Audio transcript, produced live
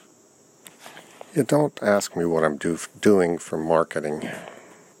You don't ask me what I'm doing for marketing.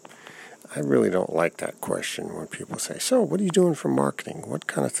 I really don't like that question when people say, so what are you doing for marketing? What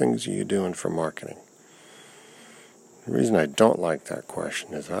kind of things are you doing for marketing? The reason I don't like that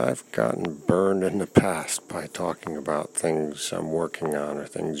question is I've gotten burned in the past by talking about things I'm working on or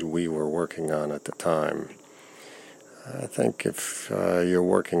things we were working on at the time. I think if you're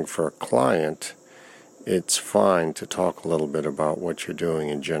working for a client, it's fine to talk a little bit about what you're doing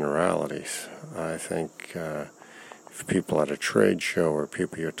in generalities. I think if people at a trade show or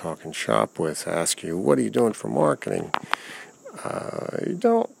people you're talking shop with ask you, what are you doing for marketing? You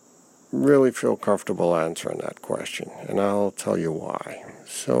don't really feel comfortable answering that question, and I'll tell you why.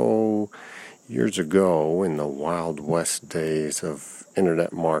 So, years ago, in the Wild West days of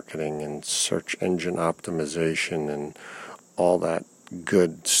internet marketing and search engine optimization and all that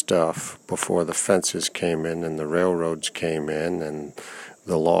good stuff, before the fences came in and the railroads came in and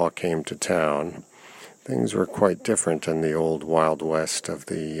the law came to town, things were quite different in the old Wild West of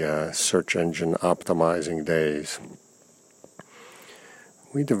the search engine optimizing days.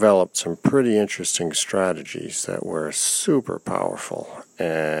 We developed some pretty interesting strategies that were super powerful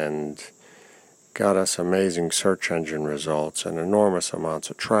and got us amazing search engine results and enormous amounts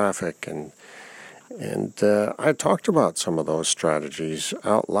of traffic. And I talked about some of those strategies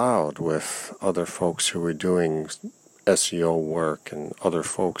out loud with other folks who were doing SEO work and other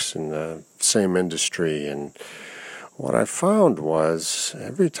folks in the same industry. And what I found was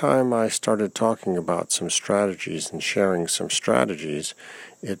every time I started talking about some strategies and sharing some strategies,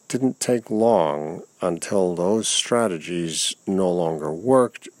 it didn't take long until those strategies no longer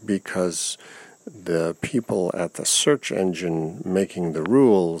worked because the people at the search engine making the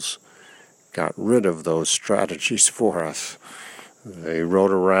rules got rid of those strategies for us. They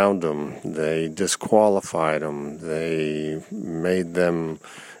wrote around them, they disqualified them, they made them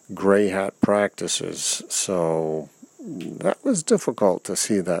gray hat practices. So that was difficult to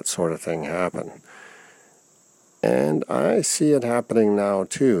see that sort of thing happen. And I see it happening now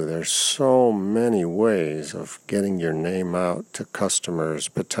too. There's so many ways of getting your name out to customers,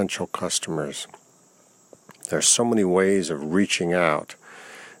 potential customers. There's so many ways of reaching out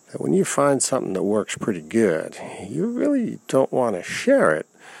that when you find something that works pretty good, you really don't want to share it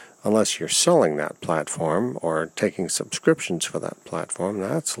unless you're selling that platform or taking subscriptions for that platform.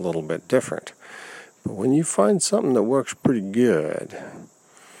 That's a little bit different. But when you find something that works pretty good,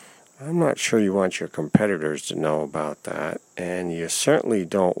 I'm not sure you want your competitors to know about that, and you certainly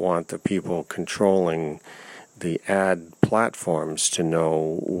don't want the people controlling the ad platforms to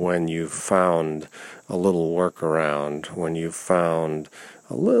know when you've found a little workaround, when you've found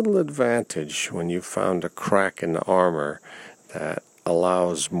a little advantage, when you've found a crack in the armor that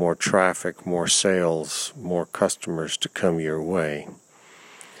allows more traffic, more sales, more customers to come your way.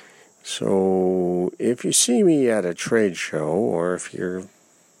 So if you see me at a trade show, or if you're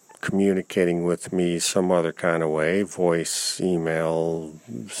communicating with me some other kind of way, voice, email,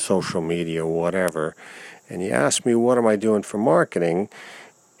 social media, whatever, and you ask me what am I doing for marketing,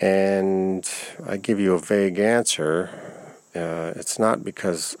 and I give you a vague answer, it's not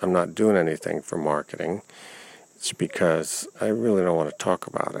because I'm not doing anything for marketing. It's because I really don't want to talk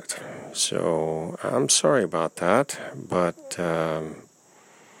about it. So I'm sorry about that, but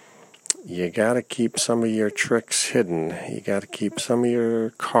you got to keep some of your tricks hidden. You got to keep some of your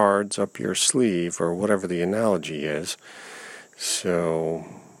cards up your sleeve, or whatever the analogy is. So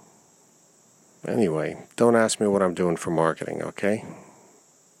anyway, don't ask me what I'm doing for marketing, okay?